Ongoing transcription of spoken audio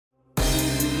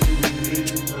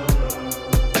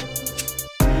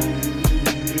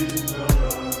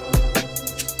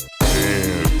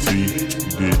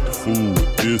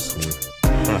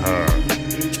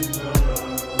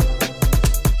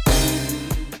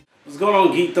going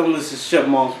on, Geekdom? This is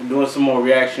Chipmunk. I'm doing some more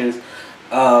reactions.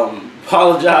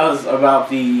 Apologize about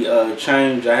the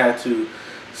change. I had to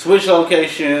switch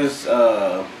locations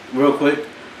real quick.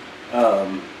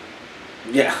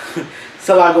 Yeah, it's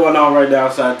a lot going on right now,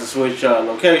 so I had to switch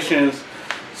locations.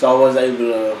 So I was able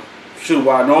to shoot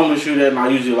where I normally shoot at, and I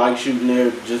usually like shooting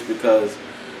there just because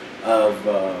of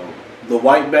the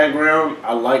white background.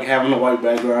 I like having a white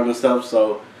background and stuff.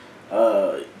 So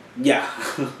yeah.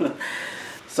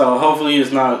 So hopefully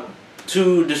it's not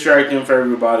too distracting for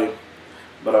everybody.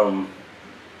 But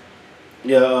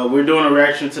yeah, we're doing a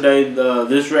reaction today.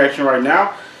 This reaction right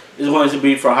now is going to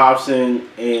be for Hopsin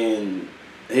and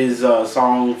his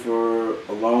song for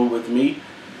Alone With Me.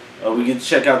 We get to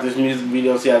check out this music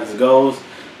video, see how this goes.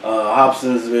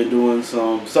 Hopsin's been doing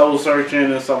some soul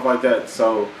searching and stuff like that,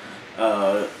 so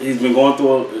he's been going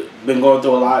through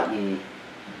a lot, and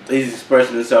he's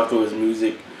expressing himself through his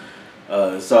music.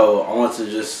 So I want to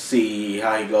just see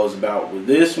how he goes about with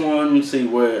this one, see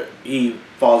where he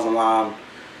falls in line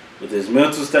with his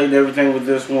mental state and everything with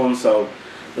this one. So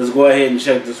let's go ahead and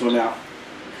check this one out.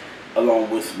 Alone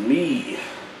With Me.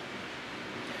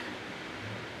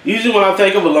 Usually when I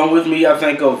think of Alone With Me, I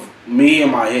think of me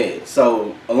in my head.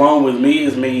 So Alone With Me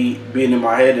is me being in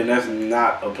my head, and that's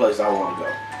not a place I want to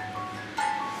go.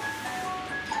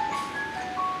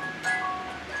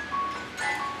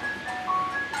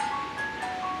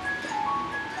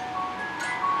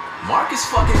 Marcus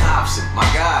fucking Hopsin, my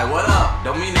guy, what up?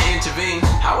 Don't mean to intervene.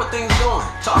 How are things going?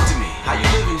 Talk to me. How you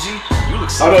living, G? You look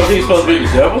so I don't know if he's supposed to be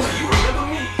the devil. You remember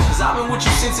me? Cause I've been with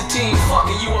you since a teen,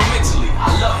 fucking you up mentally.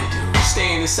 I love it, dude.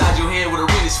 Staying inside your head with a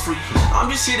rent is free. I'm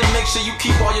just here to make sure you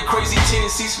keep all your crazy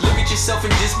tendencies. Look at yourself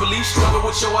in disbelief, struggle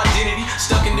with your identity.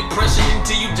 Stuck in depression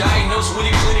until you diagnosed with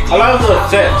it clinically. I love the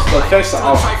effects. The effects are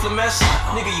awesome.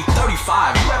 Nigga, you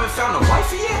 35. You haven't found a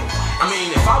wifey yet? I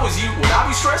mean, if I was you, would I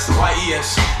be stressed? Why,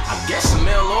 yes. I guess a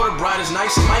male order bride is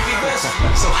nice, it might be best.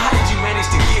 So how did you manage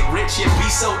to get rich yet be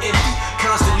so empty?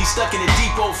 Constantly stuck in a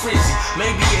deep old frenzy.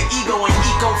 Maybe your ego ain't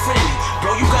eco-friendly.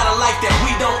 Bro, you got a life that we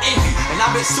don't envy. And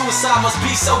I bet suicide must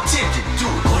be so tempting.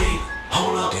 Dude, wait,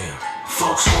 hold up. Damn.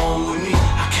 Folks wrong with me.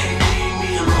 I can't leave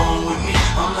me alone with me.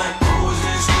 I'm like, who is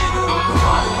this nigga?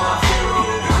 Providing my pharaoh.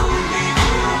 It couldn't be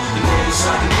clearer. The man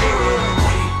inside the mirror.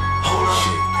 Wait, hold up.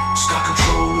 Shit. It's got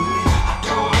control of me. I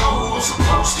don't know who I'm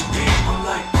supposed to be. I'm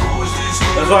like, who is this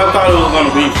nigga? That's what I thought it was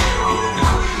gonna be. It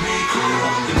couldn't be clearer.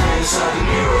 The man inside the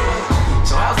mirror.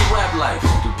 So how's the rap life?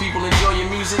 Do people enjoy your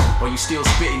music? Or you still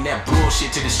spitting that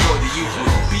bullshit to destroy the youth?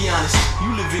 Be honest,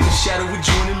 you live in the shadow with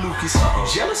Jordan and Lucas. You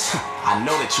jealous? I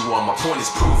know that you are, my point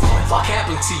is proof. Fuck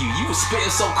happened to you? You was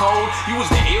spitting so cold. You was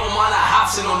the Illmana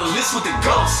Hopsin on the list with the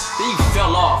ghosts. Then you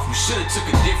fell off. You should've took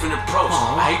a different approach.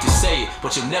 I hate to say it,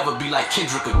 but you'll never be like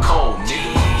Kendrick or Cole,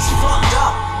 nigga. It's fucked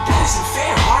up. That isn't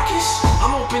fair, Marcus.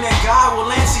 I'm hoping that God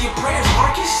will answer your prayers,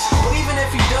 Marcus. But even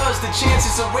if he does, the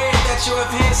chances are rare that you'll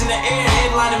have hands in the air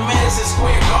headlining Madison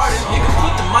Square Garden. Nigga,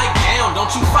 put the mic down,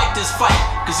 don't you fight this fight.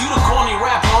 Cause you the corny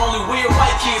rapper only weird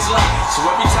white kids like. So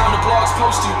every time the blogs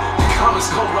post you, the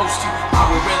comments gon' roast you. I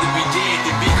would rather be dead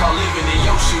than be caught living in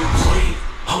your shoes. Wait,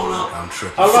 hold up, I'm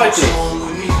tripping. I like it.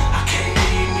 With me. I can't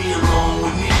leave me alone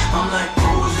with me. I'm like,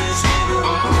 who is this nigga?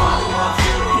 Providing my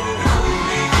pharaoh. It couldn't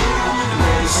be clearer. The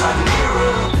man inside the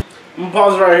mirror. I'm gonna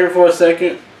pause right here for a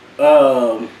second.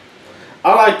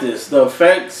 I like this. The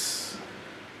effects,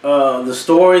 the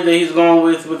story that he's going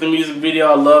with the music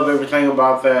video. I love everything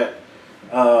about that.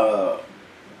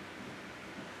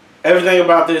 Everything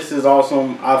about this is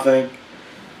awesome. I think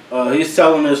he's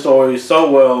telling his story so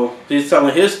well. He's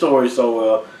telling his story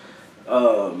so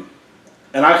well.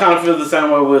 And I kind of feel the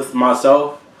same way with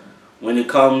myself when it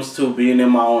comes to being in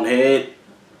my own head.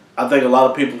 I think a lot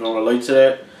of people can relate to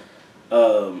that.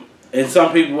 And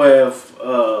some people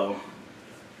have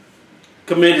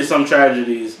committed some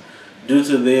tragedies due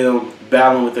to them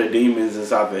battling with their demons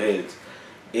inside their heads.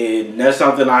 And that's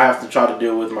something I have to try to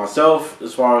deal with myself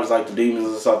as far as like the demons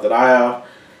and stuff that I have.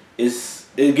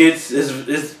 It gets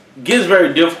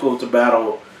very difficult to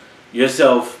battle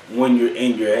yourself when you're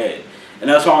in your head. And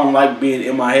that's why I don't like being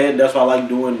in my head. That's why I like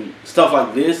doing stuff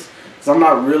like this. Because I'm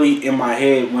not really in my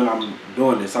head when I'm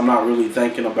doing this. I'm not really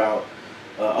thinking about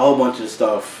a whole bunch of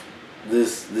stuff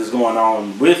this going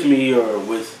on with me or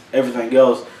with everything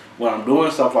else. When I'm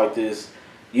doing stuff like this,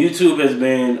 YouTube has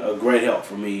been a great help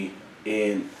for me.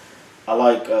 And I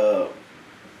like, I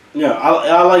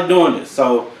like doing this.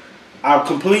 So I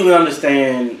completely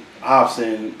understand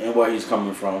Hopsin and where he's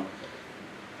coming from.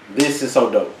 This is so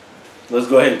dope. Let's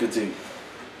go ahead and continue.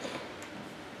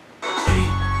 Hey,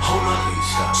 hold up,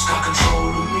 it's got control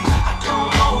of me. I don't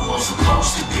know who I'm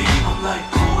supposed to be. I'm like,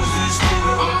 who is this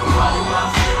nigga? Providing my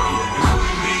pharaoh.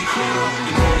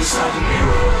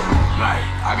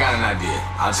 I got an idea.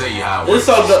 I'll tell you how it It's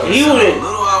works. so dope. He It's a went.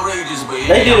 little outrageous, but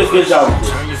They did a good job with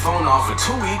this. turn your phone off for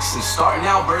 2 weeks and start an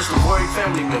outburst of worried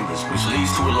family members, which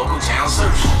leads to a local town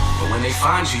search. But when they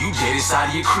find you, you dead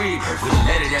inside of your crib with a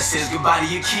letter that says goodbye to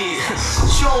your kid.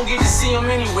 But you don't get to see him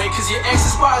anyway, cause your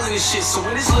ex is wildin' and shit. So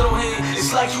when this little head,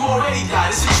 it's like you already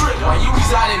died. It's a trip. While you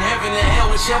reside in heaven and hell,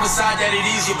 whichever side that it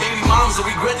is, your baby moms will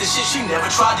regret the shit she never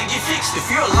tried to get fixed. If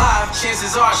you're alive,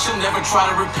 chances are she'll never try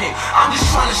to repent. I'm just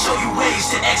trying to show you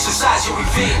ways to exercise your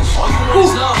revenge. All you want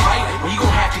is love, right? Well, you gon'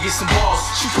 have to get some balls.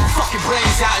 Shoot your fucking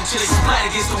brains out until they splat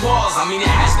against the walls. I mean, it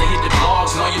has to hit the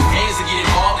blogs and all your fans to get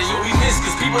involved, and you'll be missed,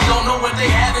 cause people don't know what they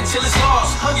have until it's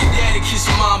lost. Hug your dad and kiss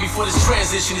your mom before this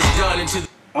transition is done into the...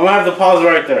 I'm gonna have to pause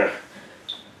right there,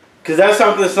 cause that's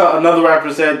something another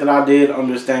rapper said that I did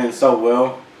understand so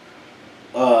well.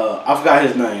 I forgot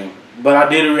his name, but I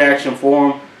did a reaction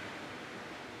for him.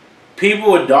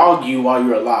 People would dog you while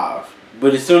you're alive,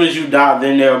 but as soon as you die,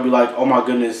 then they'll be like, "Oh my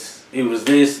goodness, it was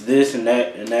this, and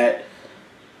that,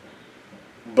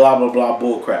 blah blah blah,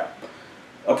 bullcrap."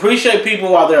 Appreciate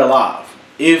people while they're alive.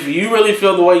 If you really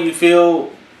feel the way you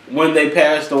feel when they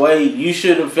passed away, you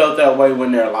should have felt that way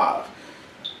when they're alive.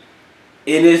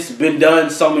 It has been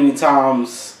done so many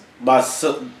times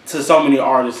to so many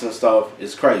artists and stuff.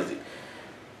 It's crazy.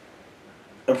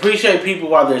 Appreciate people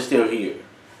while they're still here,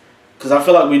 because I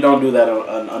feel like we don't do that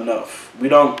enough. We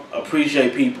don't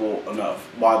appreciate people enough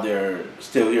while they're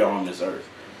still here on this earth.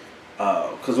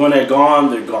 Because when they're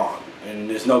gone, and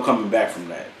there's no coming back from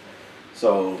that.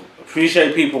 So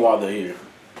appreciate people while they're here.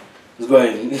 Let's go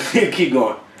ahead and keep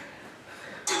going.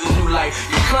 The new life,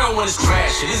 your current one is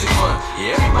trash, it isn't fun.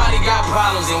 Yeah, everybody got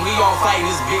problems and we all fighting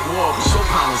this big war, but your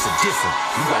problems are different.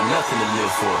 You got nothing to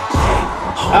live for.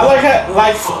 I like how,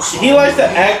 he likes to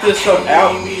act this stuff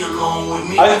out.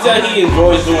 I can tell he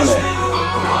enjoys doing that.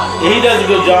 And he does a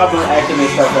good job of acting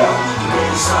this stuff out.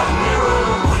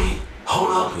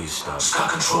 Hold up, please stop. It's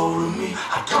got control of me.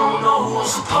 I don't know who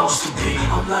I'm supposed to be.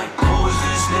 I'm like, who is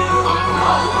this nigga? I'm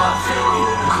out of my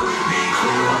theory. Couldn't be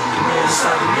clearer. The man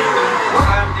inside the mirror. What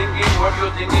I'm thinking, what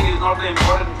you're thinking is not the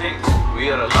important thing.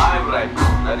 We are alive right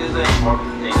now. That is the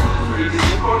important thing. It is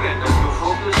important that you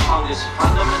focus on this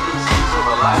fundamental sense of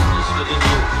aliveness within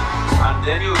you. And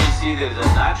then you will see there is a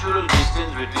natural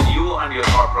distance between you and your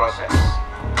thought process.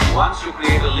 Once you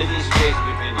create a little space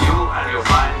between you and your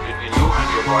mind, between you and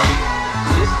your body,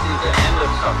 this is the end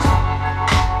of suffering.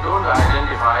 Don't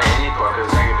identify any thought as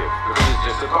negative, because it's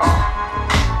just a thought.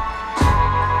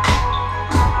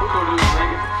 Who told you it's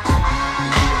negative?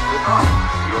 It's just a thought.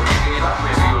 You're making it up,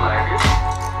 maybe you like it.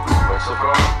 What's the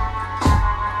problem?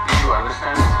 If you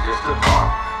understand it's just a thought,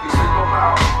 it has no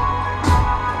power.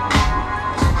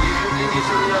 If you think it's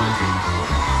a reality,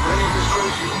 then it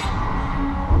destroys you.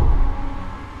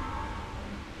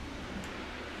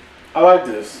 I like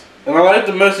this. And I like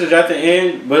the message at the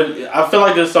end, but I feel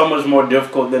like it's so much more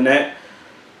difficult than that.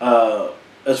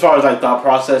 As far as like thought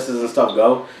processes and stuff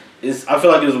go, I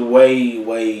feel like it's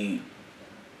way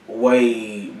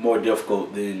more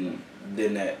difficult than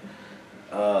that.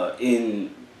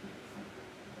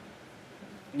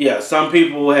 Some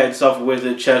people had suffered with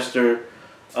it. Chester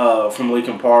from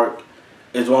Linkin Park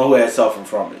is one who had suffered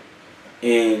from it,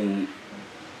 and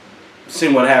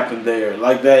seeing what happened there,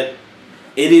 like that.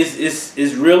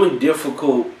 It's really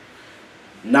difficult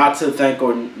not to think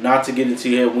or not to get into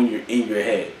your head when you're in your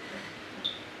head.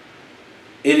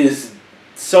 It is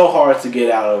so hard to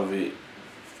get out of it.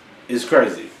 It's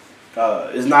crazy.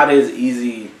 It's not as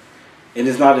easy and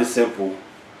it's not as simple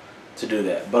to do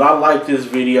that. But I like this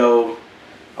video.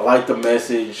 I like the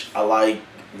message. I like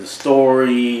the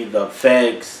story, the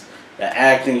effects, the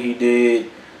acting he did,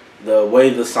 the way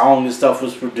the song and stuff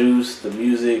was produced, the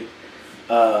music,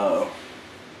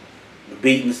 the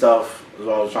beat and stuff is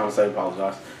what I was trying to say.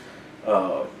 Apologize.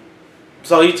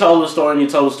 So he told the story, and he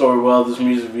told the story well. This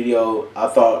music video I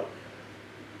thought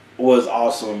was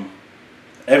awesome.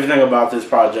 Everything about this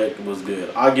project was good.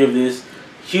 I give this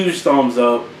huge thumbs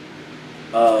up.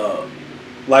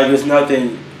 Like it's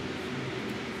nothing.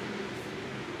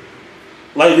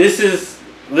 Like this is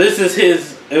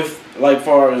his, if like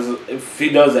far as if he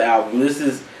does the album, this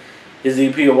is his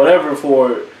EP or whatever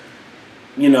for,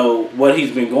 you know, what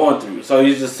he's been going through. So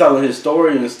he's just telling his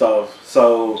story and stuff.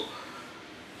 So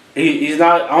he's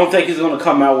not, I don't think he's gonna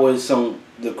come out with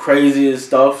the craziest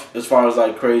stuff as far as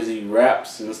like crazy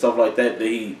raps and stuff like that that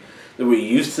we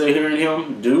used to hearing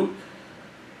him do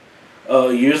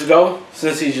years ago,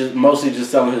 since he's just mostly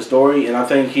just telling his story. And I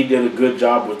think he did a good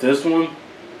job with this one.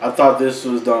 I thought this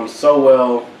was done so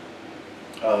well.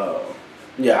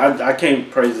 I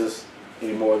can't praise this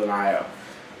any more than I have.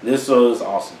 This was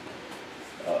awesome.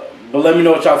 But let me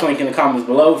know what y'all think in the comments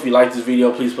below. If you like this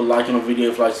video, please put a like on the video.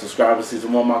 If you like to subscribe and see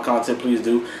some more of my content, please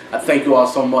do. I thank you all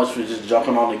so much for just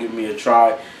jumping on and giving me a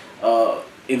try.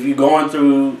 If you're going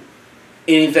through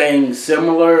anything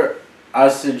similar, I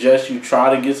suggest you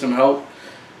try to get some help.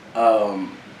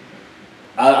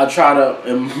 I try to,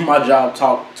 in my job,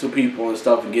 talk to people and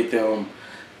stuff and get them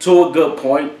to a good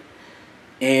point.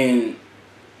 And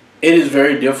it is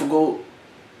very difficult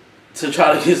to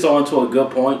try to get someone to a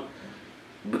good point,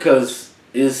 because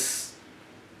it's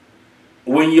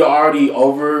when you're already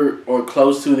over or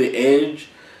close to the edge,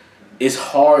 it's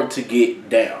hard to get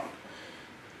down.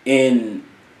 And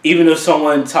even if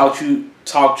someone talked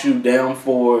you down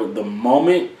for the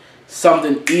moment,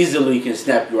 something easily can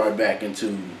snap you right back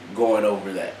into going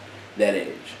over that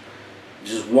edge.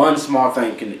 Just one small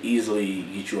thing can easily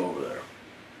get you over there.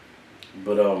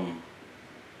 But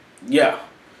yeah.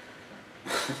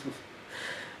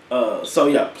 So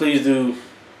yeah, please do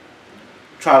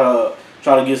try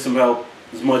to get some help,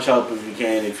 as much help as you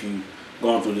can if you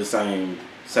going through the same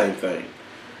thing.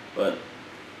 But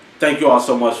thank you all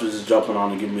so much for just jumping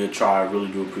on and giving me a try. I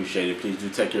really do appreciate it. Please do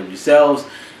take care of yourselves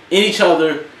and each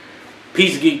other.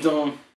 Peace, geekdom.